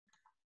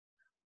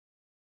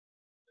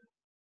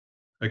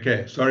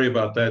Okay, sorry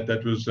about that.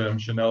 That was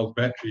Chanel's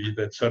battery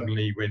that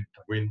suddenly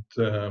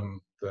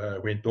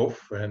went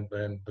off, and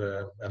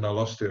I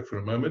lost her for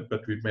a moment,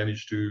 but we've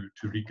managed to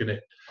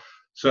reconnect.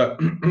 So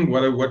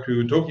what we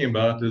were talking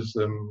about is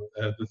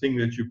the thing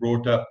that you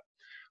brought up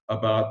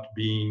about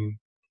being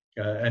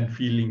and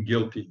feeling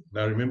guilty.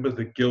 Now remember,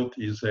 the guilt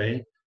is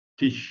a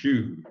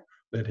tissue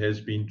that has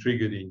been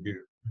triggered in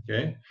you.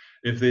 Okay,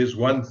 if there's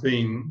one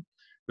thing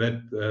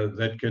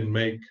that can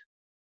make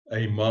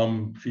a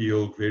mom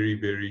feel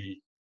very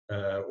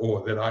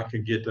or that I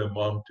can get a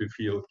mom to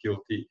feel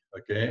guilty.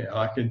 Okay,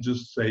 I can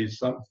just say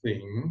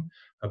something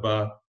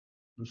about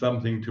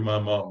something to my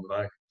mom,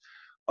 like,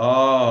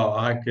 "Oh,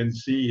 I can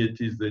see it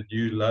is that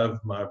you love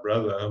my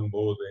brother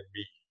more than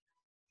me."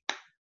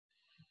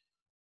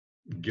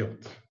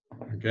 Guilt.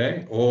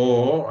 Okay,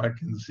 or I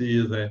can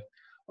see that,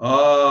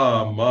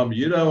 "Ah, mom,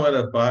 you don't want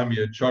to buy me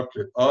a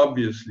chocolate.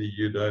 Obviously,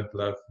 you don't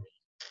love me."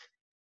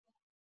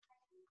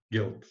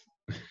 Guilt.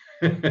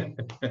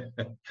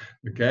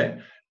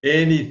 Okay,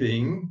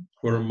 anything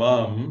for a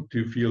mom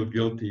to feel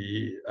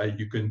guilty,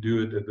 you can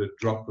do it at the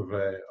drop of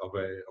a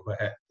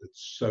hat.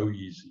 It's so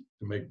easy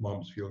to make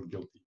moms feel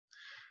guilty.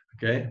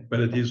 Okay, but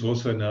it is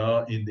also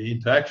now in the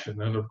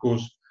interaction, and of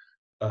course,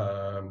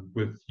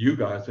 with you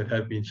guys that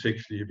have been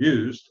sexually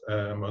abused,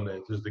 on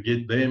it is to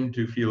get them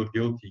to feel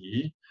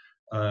guilty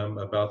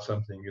about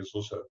something is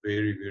also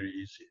very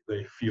easy.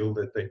 They feel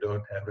that they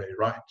don't have a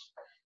right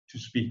to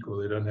speak, or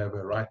they don't have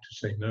a right to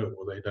say no,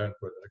 or they don't,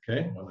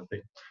 okay, on a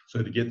thing.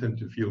 So to get them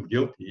to feel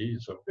guilty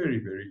is a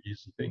very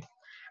easy thing.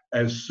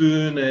 As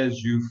soon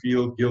as you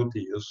feel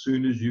guilty, as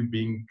soon as you're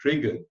being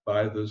triggered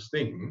by this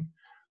thing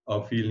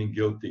of feeling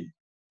guilty,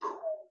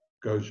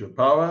 goes your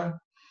power,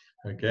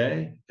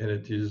 okay, and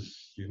it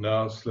is, you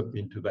now slip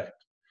into that,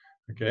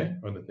 okay,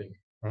 on the thing.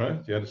 All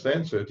right, do you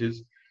understand? So it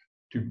is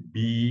to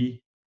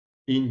be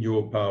in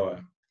your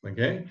power,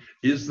 okay?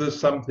 Is this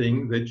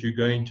something that you're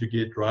going to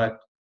get right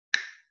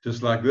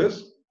just like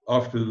this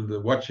after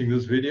watching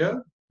this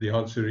video? The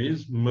answer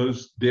is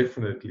most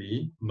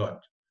definitely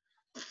not.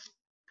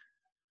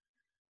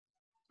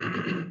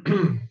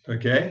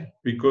 Okay,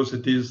 because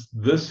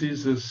this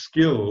is a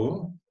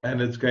skill,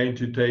 and it's going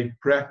to take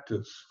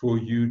practice for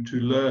you to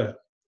learn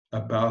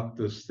about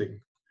this thing,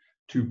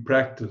 to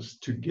practice,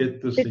 to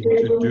get this thing,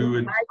 to do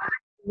it,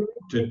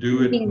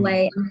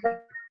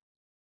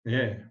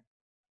 yeah,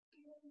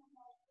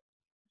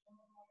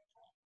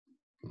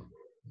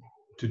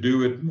 to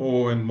do it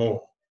more and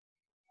more.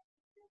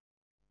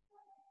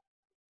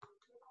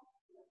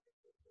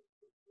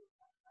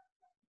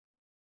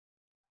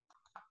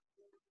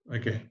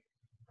 Okay.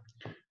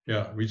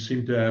 Yeah, we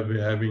seem to have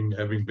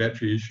having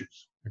battery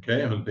issues.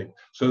 Okay, I don't think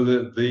so.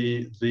 The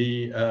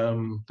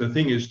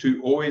thing is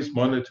to always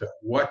monitor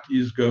what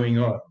is going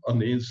on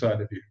the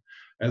inside of you.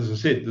 As I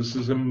said, this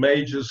is a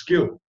major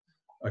skill,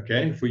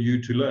 okay, for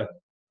you to learn.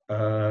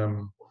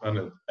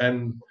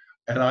 And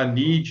I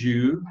need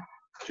you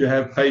to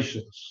have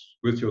patience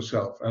with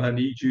yourself, and I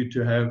need you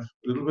to have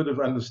a little bit of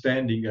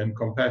understanding and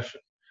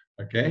compassion.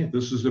 Okay,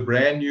 this is a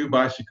brand new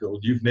bicycle.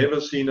 You've never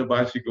seen a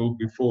bicycle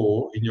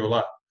before in your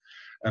life.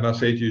 And I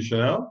say to you,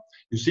 Chanel,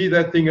 you see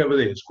that thing over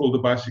there? It's called a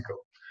bicycle.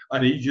 I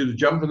need you to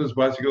jump on this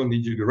bicycle. I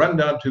need you to run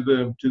down to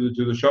the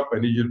shop. I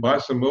need you to buy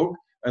some milk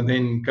and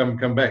then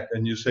come back.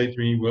 And you say to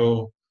me,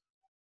 well,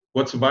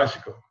 what's a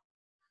bicycle?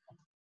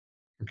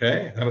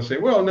 Okay. And I say,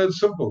 well, no, it's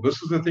simple. This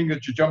is the thing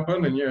that you jump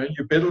on, and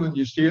you pedal and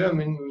you steer, and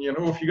then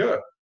off you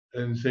go.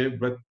 And say,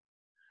 but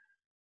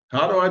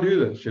how do I do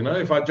this?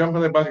 If I jump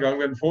on that bicycle, I'm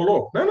going to fall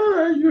off.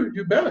 No,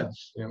 you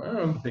balance.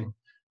 On the thing.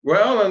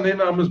 Well, and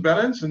then I must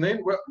balance, and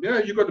then, well,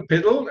 you got to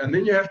pedal, and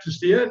then you have to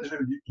steer.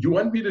 You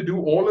want me to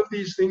do all of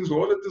these things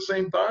all at the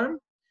same time?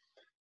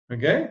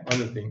 Okay,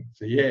 other thing.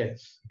 So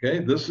yes, okay,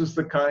 this is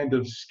the kind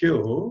of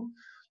skill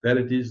that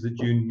it is that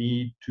you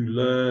need to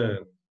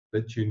learn,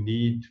 that you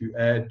need to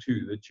add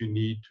to, that you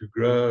need to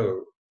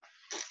grow.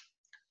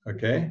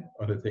 Okay,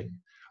 other thing.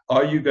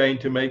 Are you going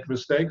to make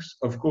mistakes?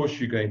 Of course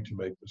you're going to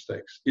make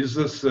mistakes. Is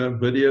this a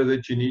video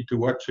that you need to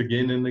watch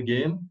again and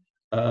again?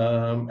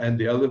 And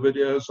the other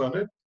videos on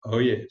it? Oh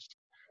yes.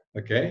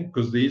 Okay,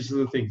 because these are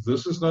the things.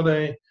 This is not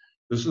a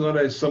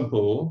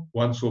simple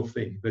once-off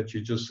thing that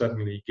you just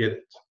suddenly get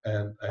it,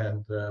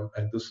 and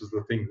this is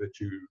the thing that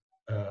you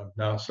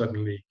now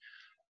suddenly,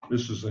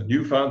 this is a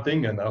newfound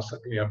thing, and now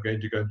suddenly I'm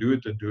going to go do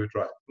it and do it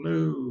right.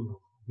 No,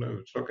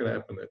 it's not going to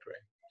happen that way.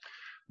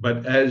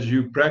 But as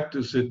you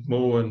practice it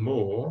more and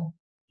more,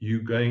 you're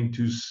going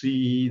to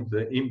see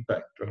the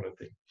impact on a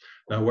thing.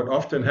 Now, what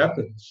often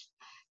happens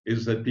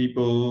is that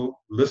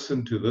people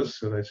listen to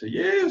this and they say,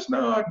 yes,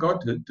 no, I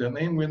got it. And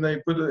then when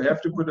they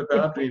have to put a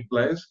boundary in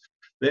place,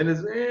 then it's,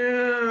 I'm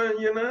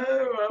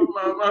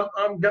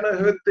going to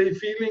hurt their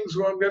feelings,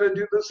 or I'm going to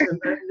do this,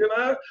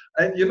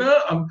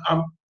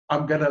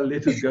 I'm going to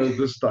let it go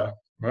this time,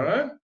 all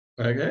right?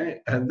 Okay,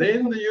 and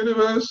then the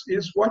universe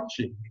is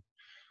watching.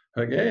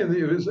 Okay, and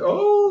it was,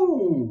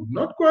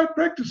 not quite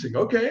practicing.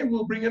 Okay,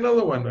 we'll bring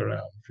another one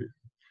around for you.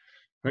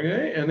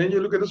 Okay, and then you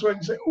look at this one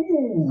and say,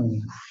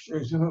 "Ooh,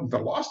 you know, the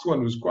last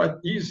one was quite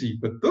easy,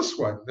 but this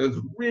one is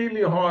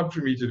really hard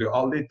for me to do.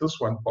 I'll let this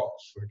one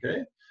pass."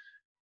 Okay,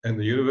 and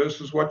the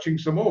universe is watching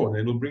some more, and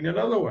it'll bring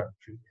another one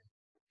for you.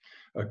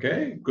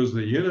 Okay, because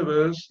the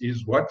universe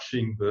is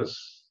watching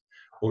this,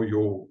 or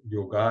your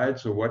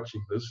guides are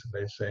watching this, and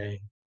they're saying,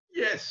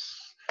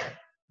 "Yes,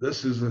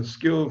 this is a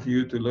skill for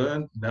you to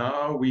learn.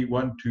 Now we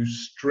want to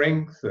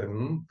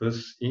strengthen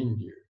this in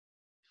you."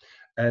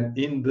 And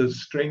in the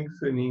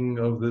strengthening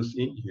of this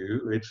in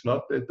you, it's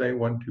not that they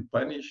want to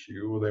punish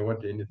you or they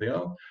want anything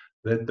else,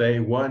 that they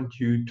want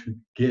you to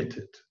get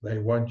it. They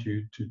want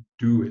you to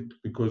do it,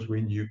 because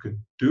when you can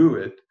do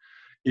it,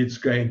 it's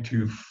going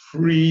to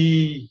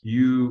free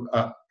you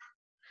up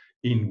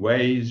in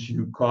ways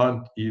you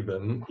can't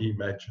even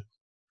imagine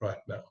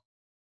right now.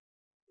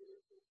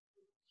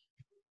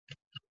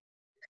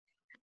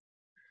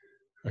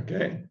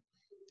 Okay?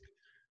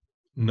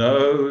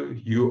 No,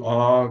 you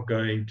are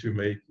going to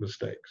make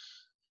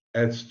mistakes.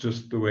 That's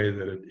just the way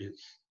that it is.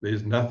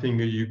 There's nothing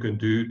that you can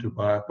do to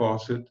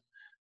bypass it.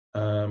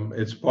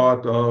 It's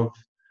part of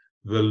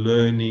the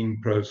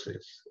learning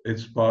process.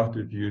 It's part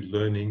of you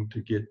learning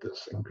to get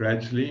this. And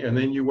gradually, and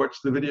then you watch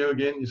the video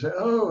again, you say,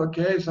 "Oh,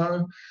 okay,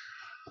 so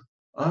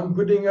I'm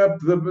putting up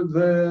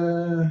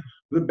the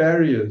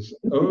barriers.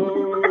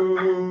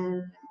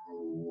 Oh,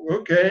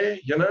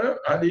 okay, you know,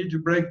 I need to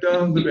break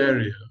down the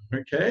barrier.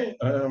 Okay,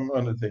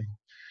 on a thing.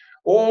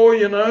 Or,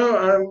 you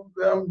know,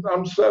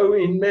 I'm so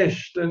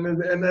enmeshed and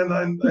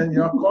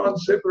I can't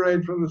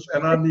separate from this,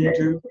 and I need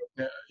to,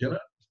 you know,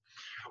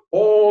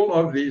 all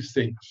of these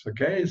things.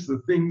 Okay, it's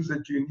the things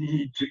that you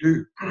need to do.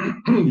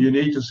 You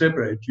need to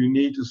separate. You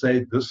need to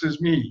say, "This is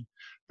me.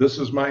 This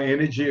is my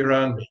energy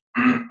around me,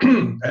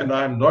 and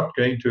I'm not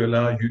going to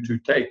allow you to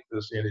take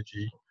this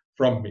energy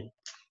from me."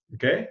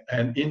 Okay,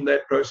 and in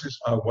that process,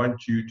 I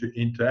want you to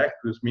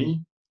interact with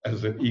me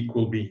as an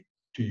equal being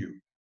to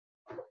you.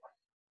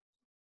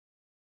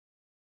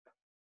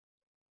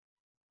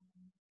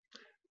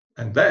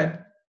 And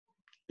that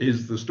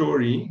is the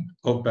story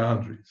of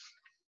boundaries.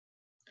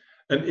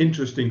 An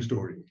interesting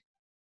story.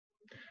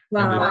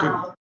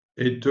 Wow.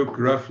 And it took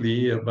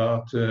roughly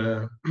about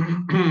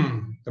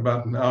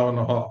about an hour and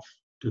a half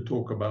to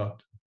talk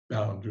about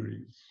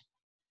boundaries.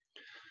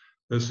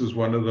 This is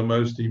one of the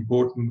most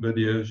important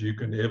videos you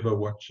can ever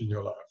watch in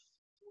your life.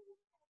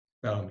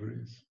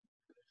 Boundaries.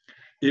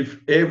 If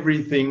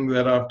everything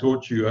that I've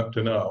taught you up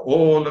to now,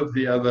 all of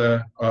the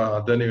other,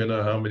 I don't even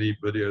know how many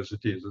videos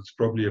it is, it's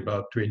probably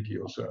about 20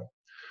 or so.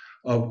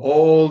 Of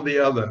all the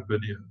other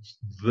videos,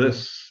 this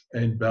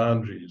and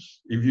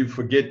boundaries, if you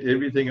forget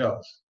everything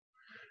else,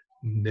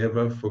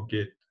 never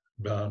forget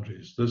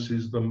boundaries. This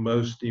is the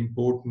most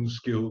important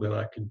skill that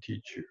I can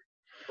teach you.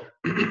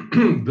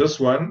 This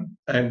one,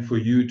 and for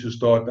you to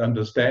start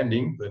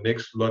understanding, the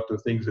next lot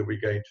of things that we're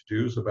going to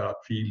do is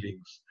about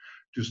feelings.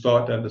 To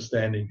start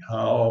understanding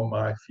how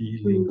my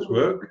feelings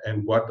work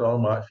and what are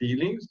my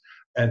feelings,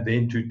 and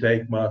then to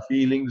take my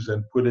feelings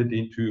and put it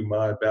into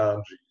my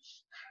boundaries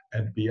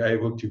and be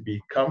able to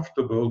be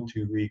comfortable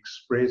to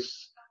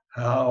express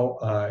how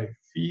I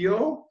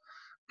feel.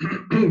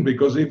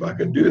 Because if I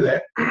can do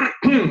that,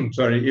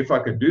 sorry, if I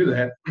can do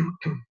that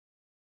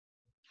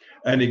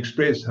and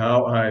express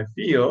how I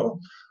feel,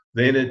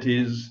 then it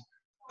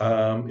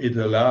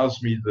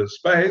allows me the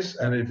space.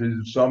 And if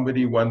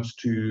somebody wants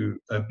to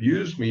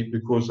abuse me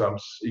because I'm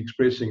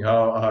expressing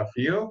how I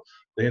feel,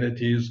 then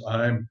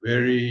I'm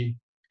very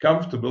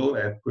comfortable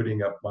at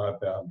putting up my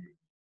boundary.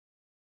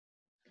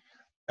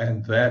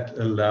 And that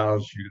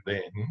allows you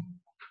then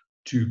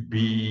to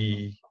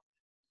be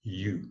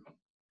you.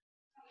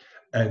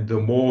 And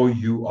the more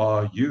you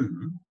are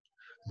you,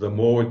 the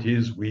more it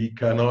is we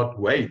cannot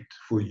wait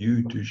for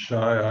you to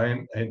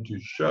shine and to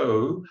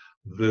show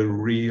the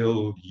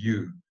real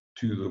you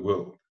to the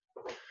world.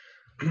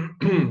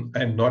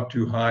 And not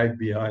to hide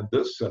behind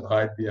this and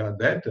hide behind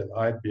that and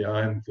hide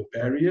behind the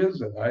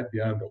barriers and hide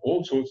behind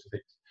all sorts of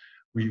things.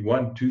 We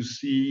want to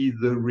see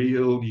the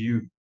real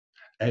you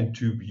and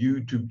to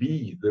you to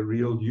be the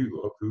real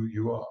you of who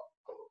you are.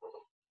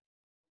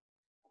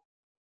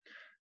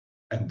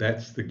 And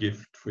that's the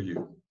gift for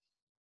you.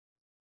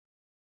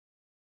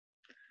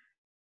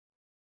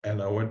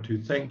 And I want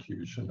to thank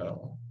you,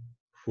 Chanel,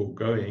 for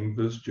going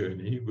this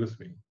journey with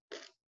me.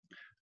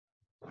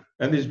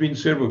 And there's been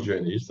several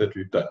journeys that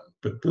we've done,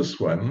 but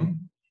this one,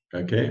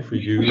 okay, for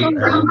you.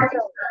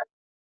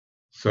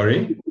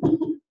 Sorry?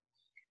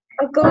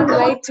 I can't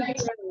wait to be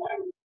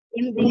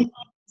in the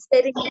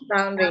setting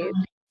boundaries.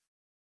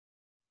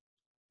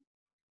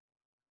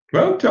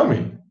 Well, tell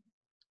me.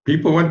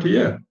 People want to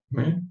hear.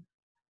 Right?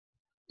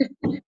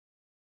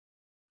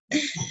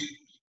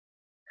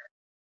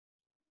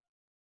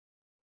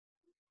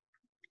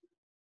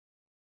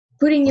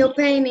 Putting your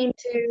pain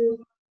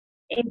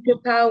into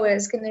power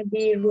is going to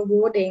be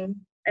rewarding.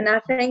 And I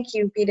thank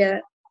you,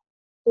 Peter,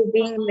 for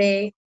being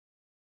there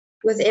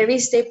with every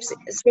step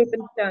and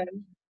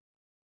stone.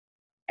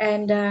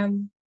 And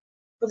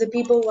for the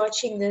people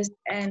watching this,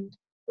 and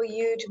for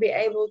you to be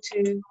able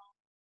to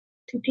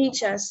to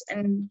teach us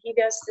and give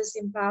us this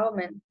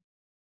empowerment.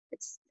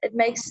 It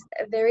makes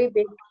a very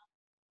big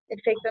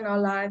effect on our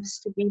lives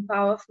to be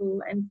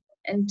powerful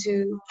and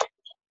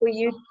for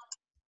you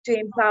to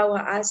empower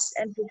us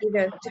and to give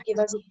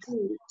us a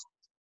tool,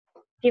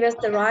 give us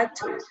the right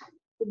tool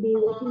to be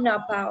within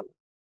our power,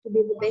 to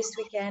be the best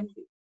we can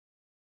be.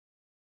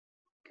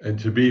 And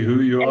to be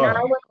who you And are.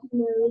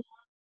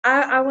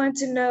 I want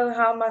to know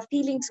how my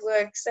feelings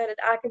work so that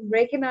I can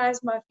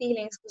recognize my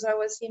feelings, because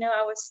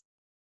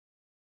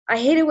I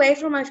hid away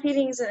from my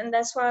feelings, and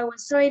that's why I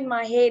was so in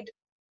my head.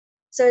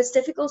 So it's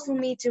difficult for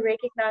me to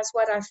recognize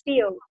what I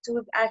feel,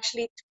 to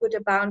actually put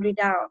a boundary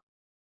down.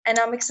 And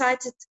I'm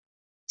excited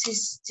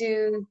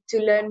to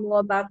learn more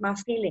about my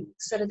feelings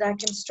so that I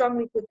can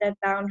strongly put that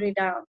boundary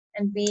down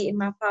and be in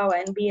my power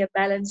and be a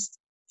balanced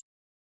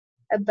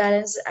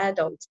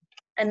adult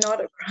and not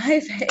a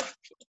crybaby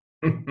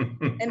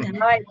and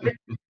hide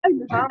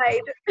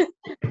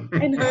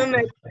and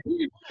hermit.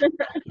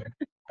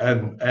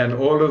 And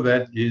all of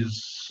that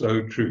is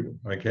so true,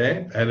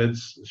 okay? And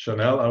it's,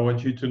 Chanel, I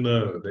want you to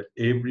know that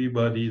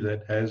everybody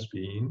that has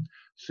been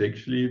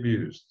sexually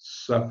abused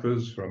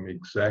suffers from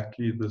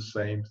exactly the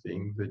same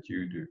thing that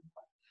you do.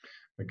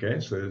 Okay,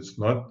 so it's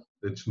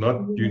not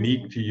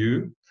unique to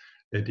you.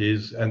 It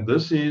is, and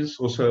this is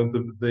also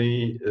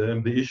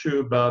the issue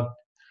about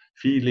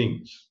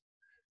feelings.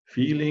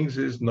 Feelings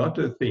is not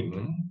a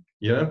thing.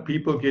 You know,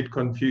 people get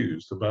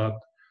confused about,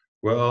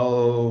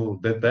 well,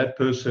 that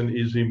person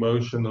is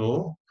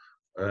emotional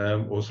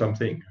or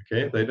something.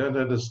 Okay, they don't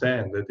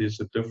understand that there's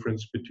a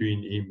difference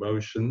between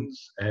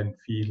emotions and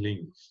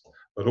feelings.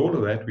 But all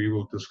of that we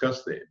will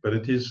discuss there. But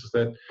it is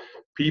that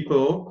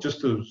people,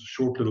 just a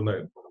short little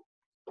note,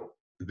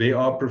 there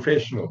are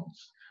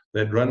professionals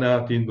that run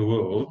out in the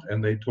world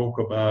and they talk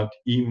about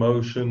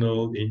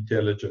emotional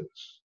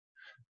intelligence.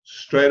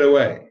 Straight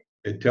away,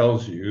 it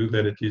tells you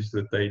that it is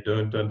that they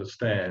don't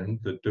understand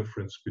the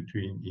difference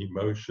between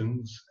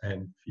emotions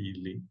and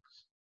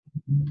feelings.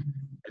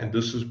 And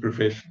this is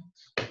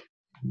professionals.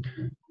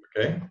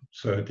 Okay,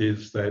 so it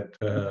is that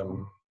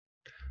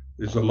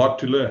there's a lot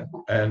to learn,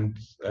 and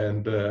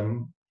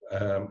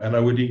I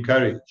would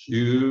encourage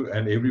you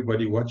and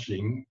everybody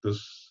watching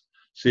this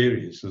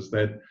series is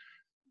that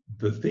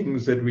the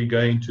things that we're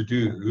going to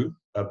do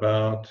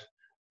about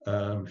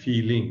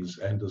feelings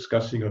and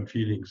discussing on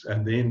feelings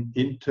and then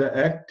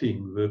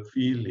interacting the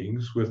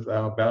feelings with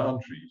our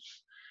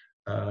boundaries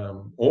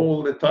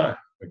all the time,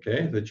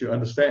 okay, that you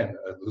understand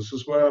this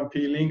is why I'm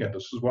feeling and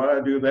this is why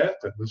I do that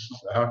and this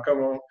is how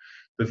come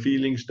the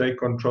feelings take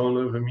control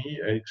over me,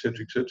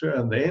 etc.,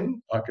 and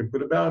then I can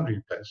put a boundary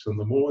in place. And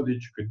the more that you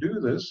can do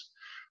this,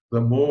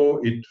 the more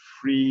it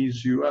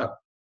frees you up.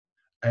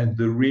 And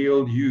the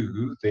real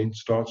you then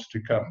starts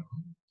to come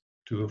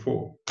to the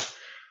fore.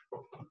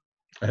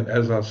 And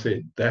as I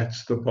said,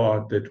 that's the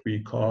part that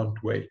we can't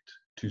wait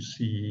to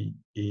see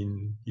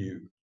in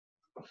you.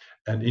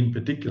 And in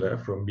particular,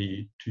 from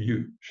me to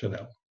you,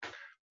 Chanel.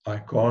 I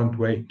can't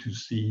wait to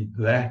see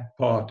that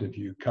part of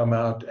you come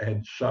out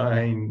and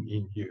shine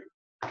in you.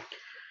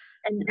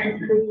 And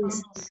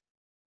please.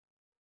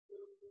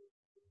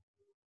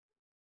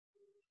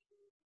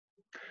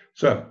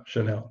 So,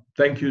 Chanel,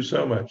 thank you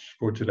so much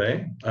for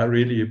today. I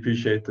really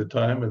appreciate the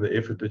time and the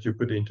effort that you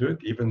put into it,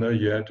 even though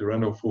you had to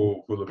run off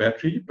for the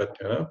battery, but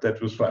that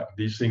was fun.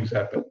 These things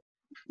happen.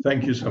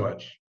 Thank you so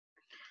much.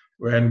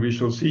 And we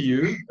shall see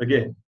you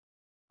again.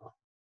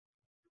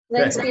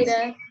 Thanks,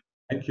 Peter.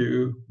 Thank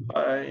you.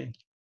 Bye.